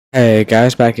Hey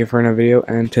guys, back here for another video,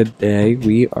 and today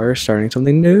we are starting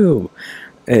something new.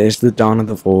 It is the Dawn of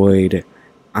the Void.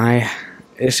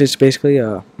 It's just basically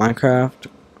a Minecraft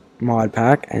mod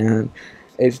pack, and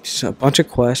it's a bunch of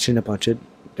quests in a bunch of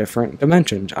different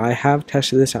dimensions. I have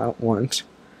tested this out once,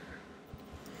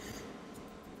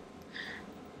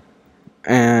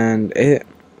 and it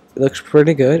looks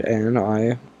pretty good, and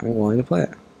I'm willing to play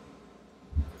it.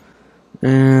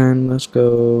 And let's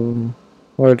go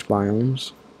large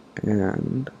biomes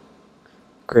and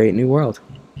create new world.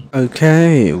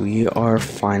 Okay, we are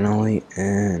finally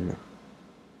in.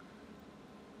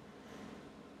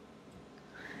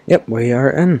 Yep, we are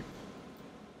in.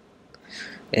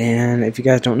 And if you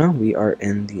guys don't know, we are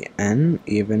in the N,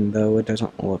 even though it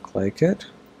doesn't look like it.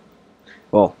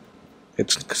 Well,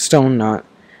 it's stone, not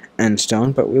end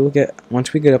stone, but we will get,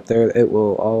 once we get up there, it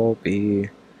will all be,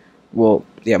 well,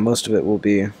 yeah, most of it will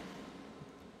be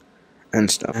end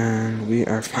stone. And we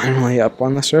are finally up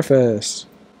on the surface.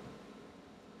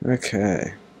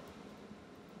 Okay.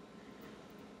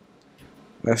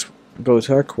 Let's go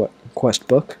to our quest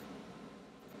book.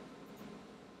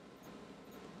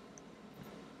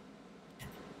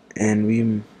 And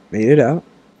we made it out.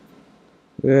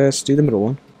 Let's do the middle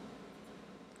one.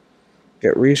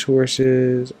 Get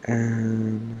resources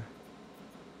and...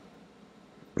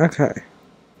 Okay.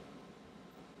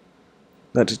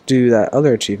 Let's do that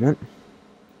other achievement.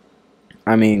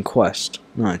 I mean quest,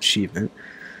 not achievement.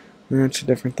 That's a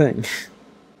different thing.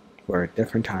 For a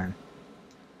different time.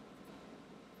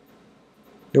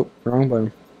 Nope, wrong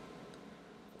button.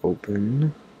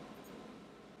 Open.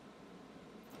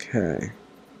 Okay.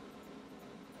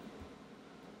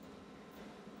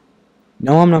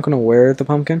 No, I'm not going to wear the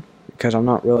pumpkin, because I'm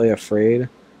not really afraid.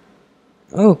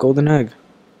 Oh, golden egg.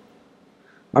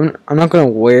 I'm not going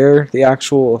to wear the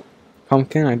actual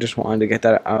pumpkin, I just wanted to get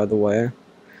that out of the way.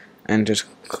 And just,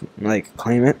 like,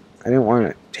 claim it. I didn't want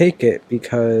to take it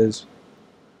because...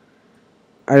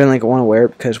 I didn't want to wear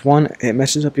it because, one, it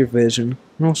messes up your vision.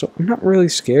 And also, I'm not really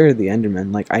scared of the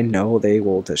Endermen. Like, I know they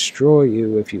will destroy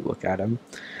you if you look at them.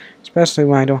 Especially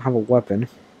when I don't have a weapon.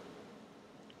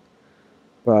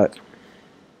 But...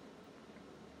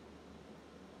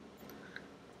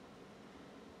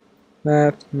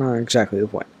 that's not exactly the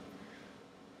point.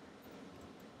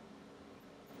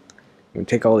 I'm going to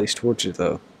take all these torches,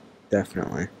 though.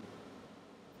 Definitely.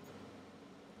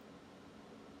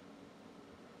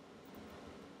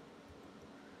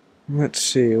 Let's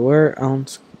see, where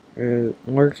else,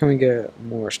 where can we get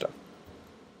more stuff?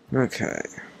 Okay.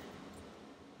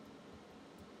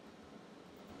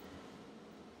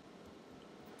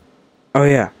 Oh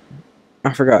yeah,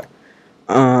 I forgot.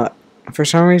 For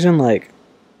some reason, like,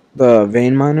 the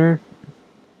vein miner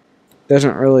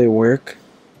doesn't really work.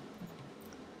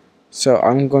 So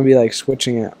I'm going to be, like,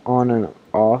 switching it on and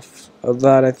off of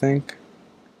that, I think.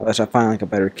 Unless I find, like, a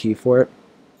better key for it.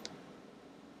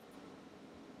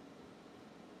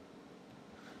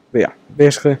 But yeah,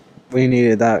 basically, we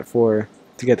needed that to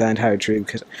get that entire tree,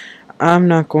 because I'm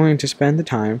not going to spend the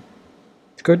time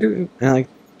to go do, and like,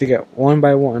 to get one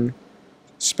by one,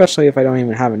 especially if I don't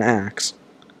even have an axe,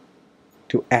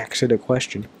 to axe it a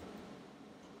question.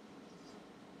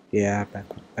 Yeah,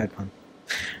 bad pun.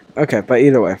 Okay, but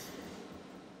either way.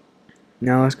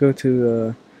 Now let's go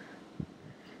to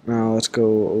now let's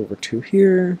go over to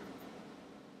here.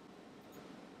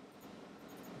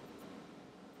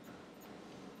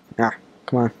 Ah,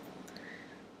 come on.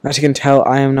 As you can tell,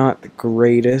 I am not the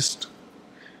greatest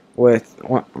for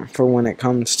when it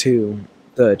comes to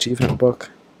the achievement book.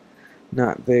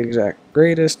 Not the exact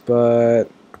greatest,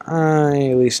 but I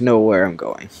at least know where I'm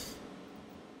going.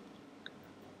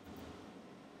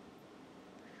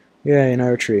 Yeah,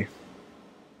 another tree.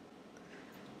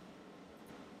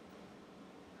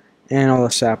 And all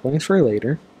the saplings for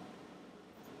later.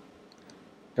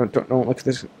 Don't look at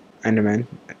this, Enderman.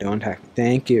 Don't attack me.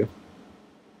 Thank you.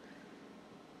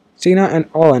 See, not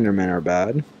all Endermen are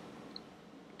bad.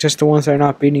 Just the ones that are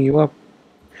not beating you up.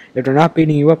 If they're not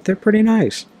beating you up, they're pretty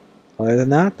nice. Other than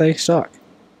that, they suck.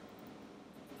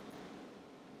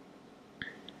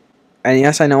 And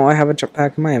yes, I know I have a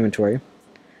jetpack in my inventory,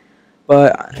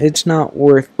 but it's not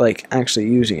worth, like, actually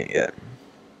using it yet.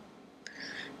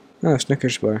 Oh,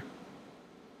 Snickers bar.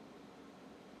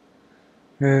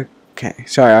 Okay,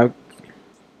 sorry, I'm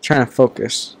trying to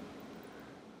focus.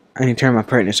 I need to turn my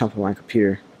brightness up on my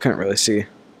computer. I couldn't really see.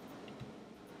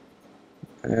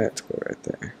 Let's go right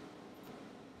there.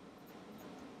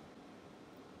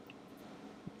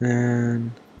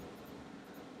 And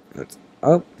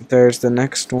oh, there's the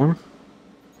next one.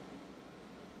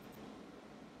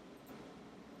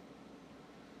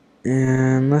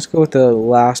 And let's go with the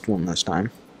last one this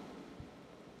time.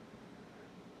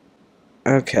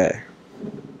 Okay.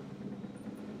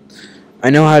 I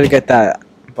know how to get that,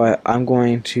 but I'm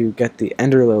going to get the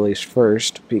ender lilies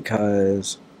first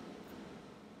because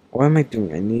what am I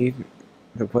doing? I need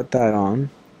to put that on.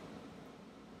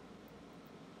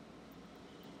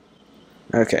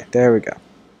 Okay, there we go.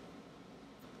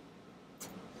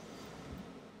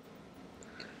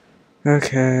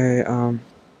 Okay,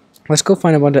 let's go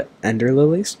find a bunch of ender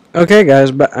lilies. Okay,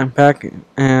 guys, but I'm back,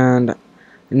 and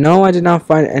no, I did not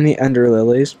find any ender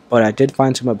lilies, but I did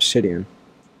find some obsidian.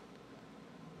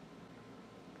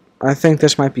 I think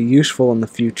this might be useful in the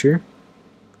future,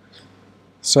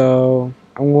 so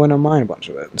I'm going to mine a bunch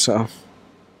of it. So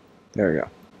there we go.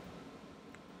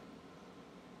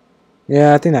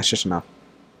 Yeah, I think that's just enough.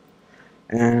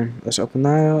 And let's open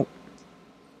that up.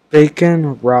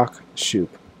 Bacon rock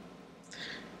soup.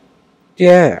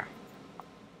 Yeah,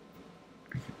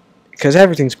 because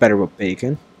everything's better with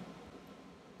bacon.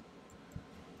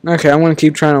 Okay, I'm going to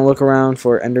keep trying to look around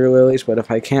for ender lilies, but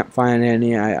if I can't find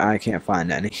any, I can't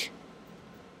find any.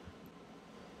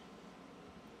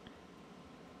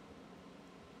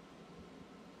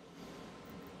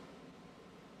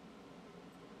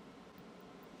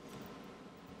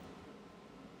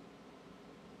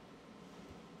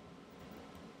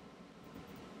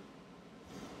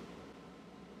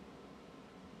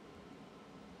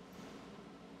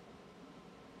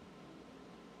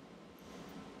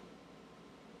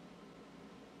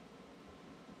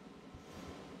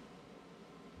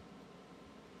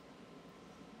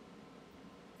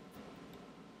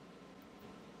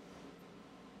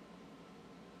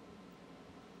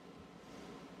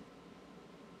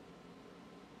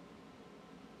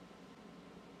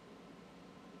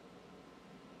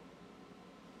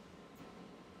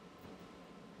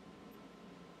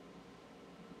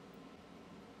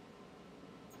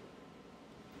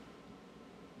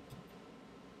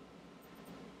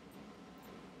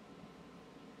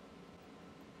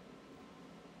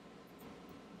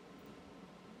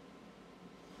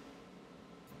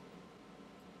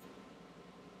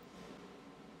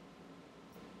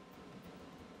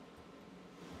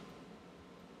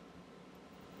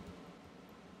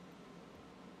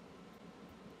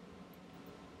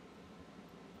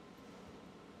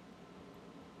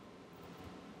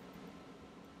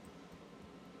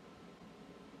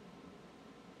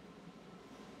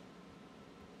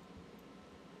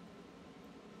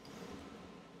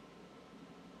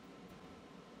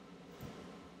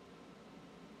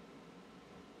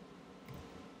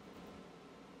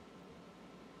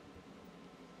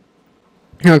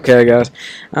 Okay, guys,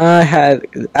 I had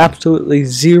absolutely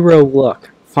zero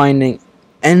luck finding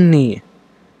any,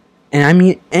 and I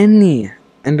mean any,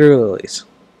 ender lilies.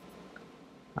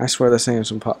 I swear this thing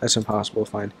is it's impossible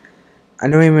to find. I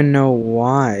don't even know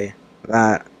why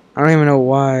that. I don't even know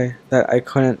why that I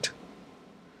couldn't.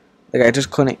 Like, I just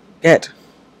couldn't get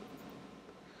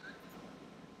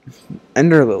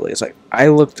ender lilies. Like, I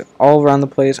looked all around the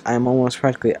place. I'm almost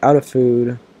practically out of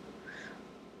food,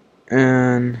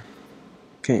 and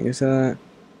can't use that.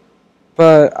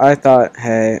 But I thought,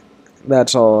 hey,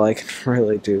 that's all I can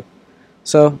really do.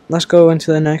 So let's go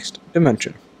into the next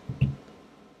dimension.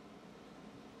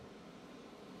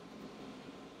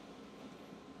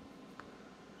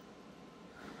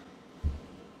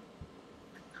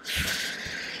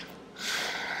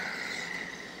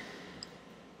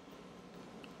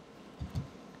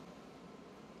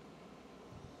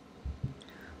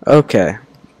 Okay,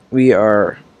 we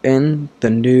are in the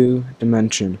new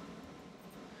dimension.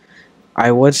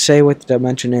 I would say what the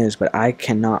dimension is, but I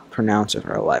cannot pronounce it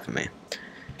for the life of me.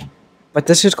 But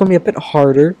this is going to be a bit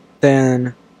harder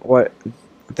than what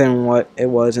it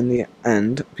was in the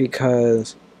end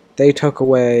because they took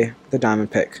away the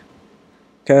diamond pick.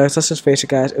 Because let's just face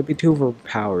it, guys, it would be too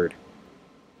overpowered.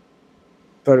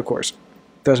 But of course,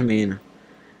 doesn't mean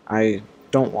I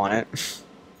don't want it.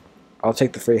 I'll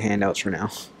take the free handouts for now.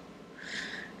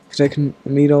 Because I can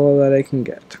need all that I can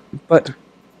get. But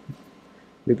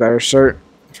we better start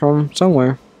from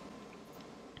somewhere.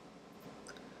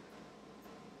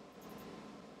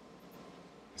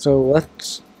 So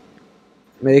let's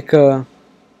make a...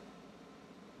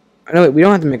 No, wait, we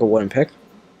don't have to make a wooden pick.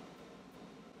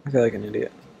 I feel like an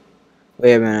idiot.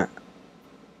 Wait a minute.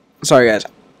 Sorry, guys.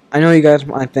 I know you guys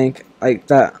might think like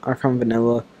that are from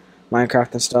vanilla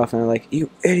Minecraft and stuff, and they're like, you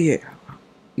idiot.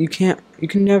 You can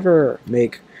never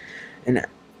make an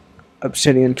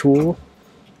obsidian tool.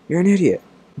 You're an idiot.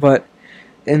 But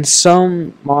in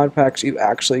some mod packs, you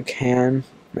actually can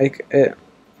make it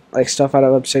like stuff out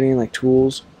of obsidian, like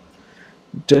tools,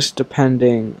 just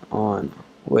depending on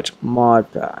which mod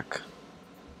pack.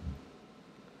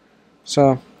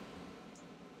 So,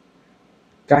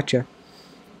 gotcha.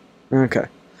 Okay.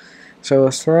 So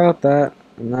let's throw out that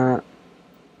and that.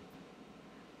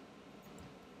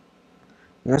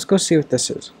 And let's go see what this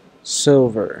is.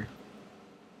 Silver.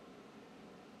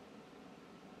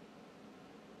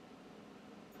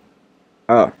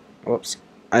 Oh, whoops.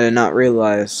 I did not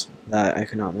realize that I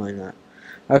could not mine that.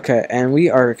 Okay, and we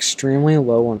are extremely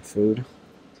low on food.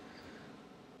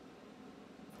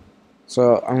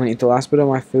 So I'm gonna eat the last bit of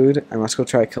my food and let's go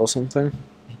try to kill something.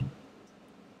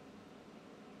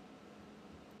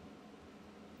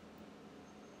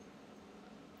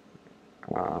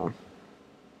 Uh,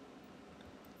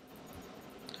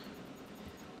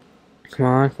 Come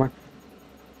on, come on.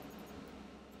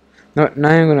 No, now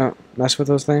I'm gonna mess with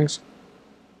those things.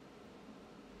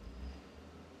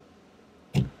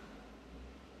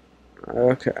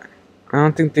 Okay. I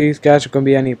don't think these guys are gonna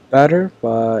be any better,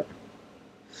 but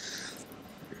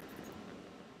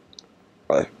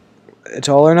it's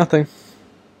all or nothing.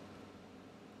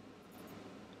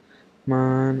 Come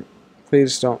on.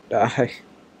 Please don't die.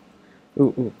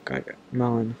 Ooh, got it.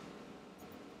 Melon.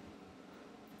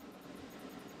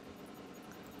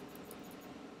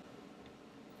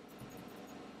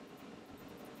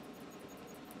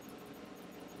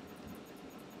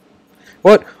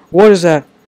 What? What is that?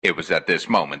 It was at this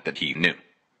moment that he knew.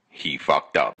 He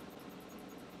fucked up.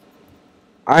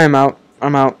 I am out.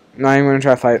 I'm out. Not even gonna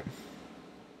try to fight.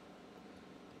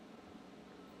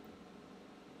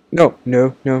 No,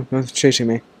 nothing's chasing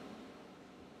me.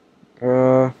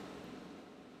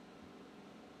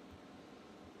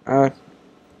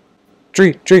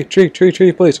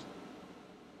 Tree, please.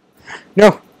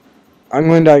 No! I'm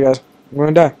gonna die, guys. I'm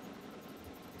gonna die.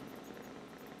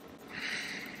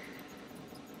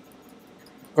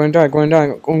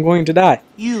 Going to die.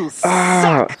 You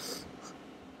suck!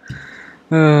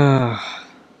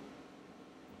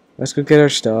 Let's go get our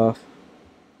stuff.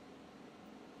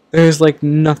 There's like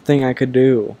nothing I could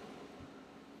do.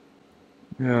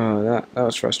 Oh, that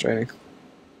was frustrating.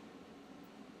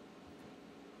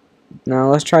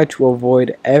 Now let's try to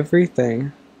avoid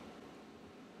everything.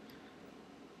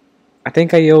 I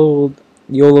think I YOLO'd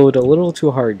a little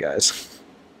too hard, guys.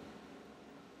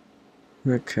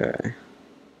 Okay.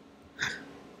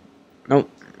 Nope.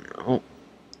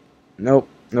 Nope.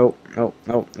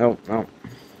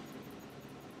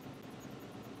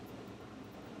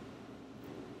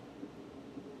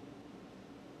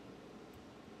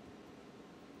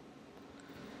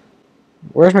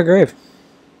 Where's my grave?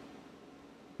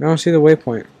 I don't see the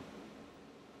waypoint.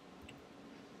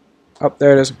 Oh,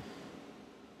 there it is.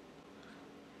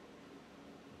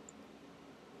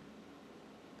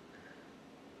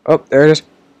 Oh, there it is.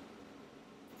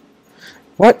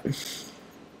 What?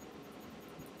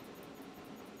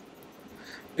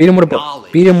 Beat him with a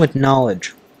book. Beat him with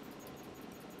knowledge.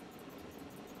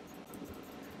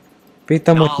 Beat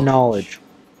them with knowledge.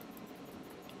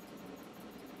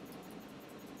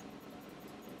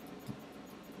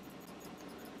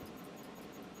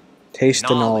 Taste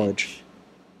the knowledge.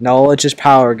 Knowledge is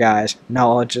power, guys.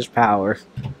 Knowledge is power.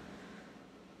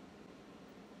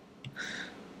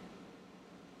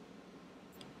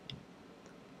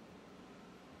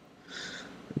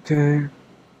 Okay.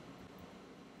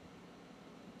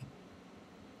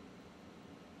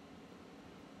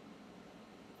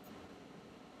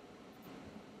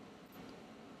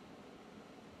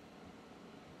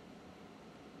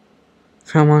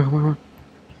 Come on.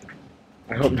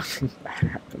 I hope nothing bad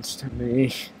happens to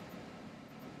me.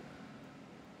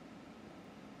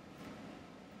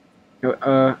 What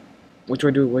do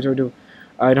I do?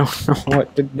 I don't know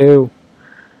what to do.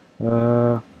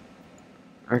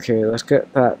 Okay, let's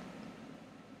get that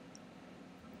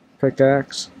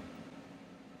pickaxe.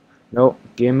 Nope,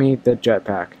 give me the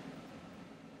jetpack.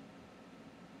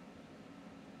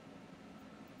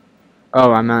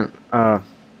 Oh, I meant,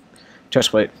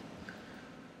 chest plate.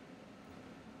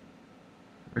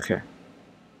 Okay.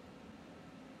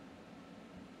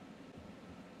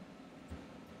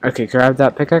 Okay, grab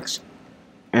that pickaxe,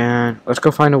 and let's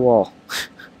go find a wall.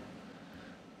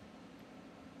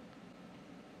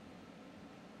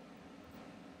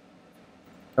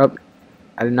 Oh,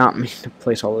 I did not mean to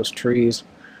place all those trees.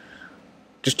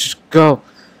 Just go.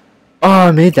 Oh,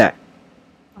 I made that.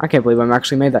 I can't believe I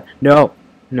actually made that. No.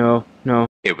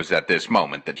 It was at this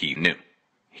moment that he knew.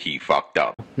 He fucked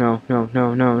up. No.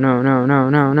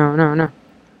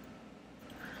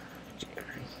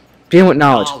 Dealing with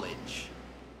knowledge.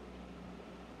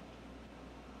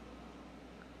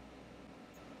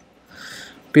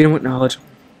 Beat him with knowledge.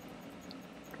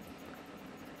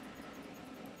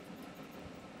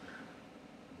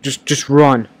 Just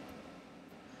run.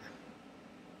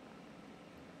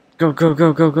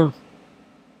 Go.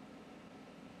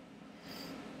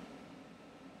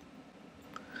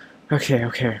 Okay,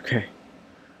 okay, okay.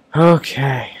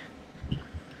 Okay.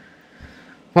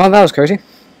 Well, that was crazy.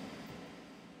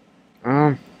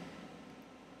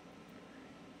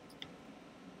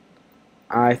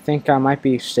 I think I might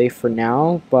be safe for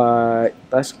now, but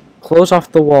let's close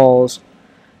off the walls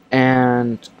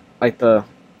and like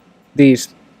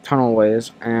these tunnel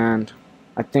ways, and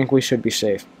I think we should be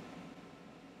safe.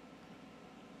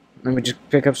 Let me just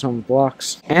pick up some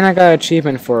blocks, and I got an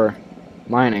achievement for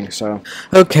mining. So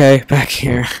okay, back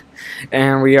here,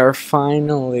 and we are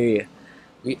finally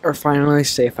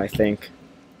safe. I think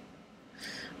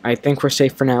we're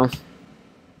safe for now.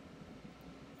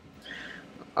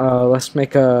 Let's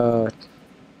make a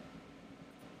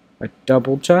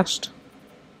double chest.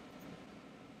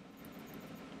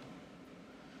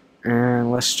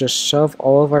 And let's just shove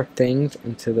all of our things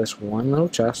into this one little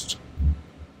chest.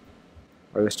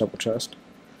 Or this double chest.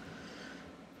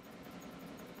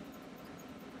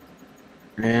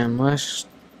 And let's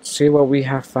see what we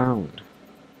have found.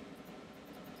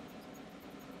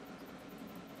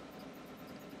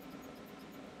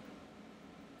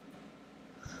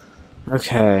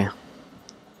 Okay.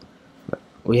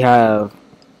 We have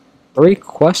 3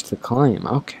 quests to claim.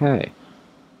 Okay.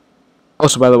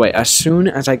 Also, by the way, as soon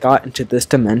as I got into this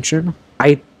dimension,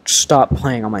 I stopped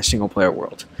playing on my single-player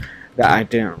world that I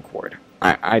didn't record.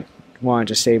 I wanted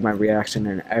to save my reaction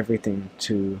and everything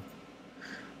to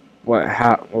what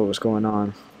was going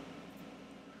on.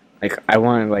 Like, I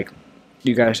wanted like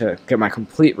you guys to get my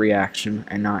complete reaction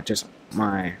and not just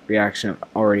my reaction of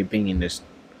already being in this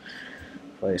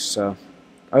place. So,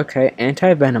 okay,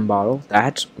 anti-venom bottle.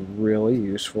 That's really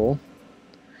useful.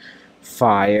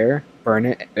 Fire. Burn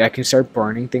it. I can start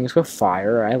burning things with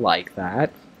fire. I like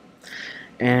that.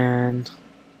 And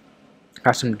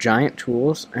got some giant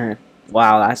tools. And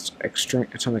wow, that's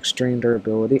some extreme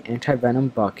durability. Anti-venom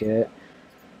bucket.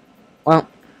 Well,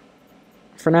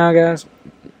 for now, guys.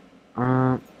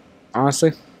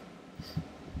 Honestly,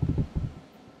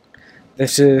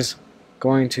 this is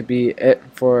going to be it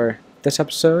for this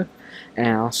episode. And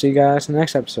I'll see you guys in the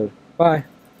next episode. Bye.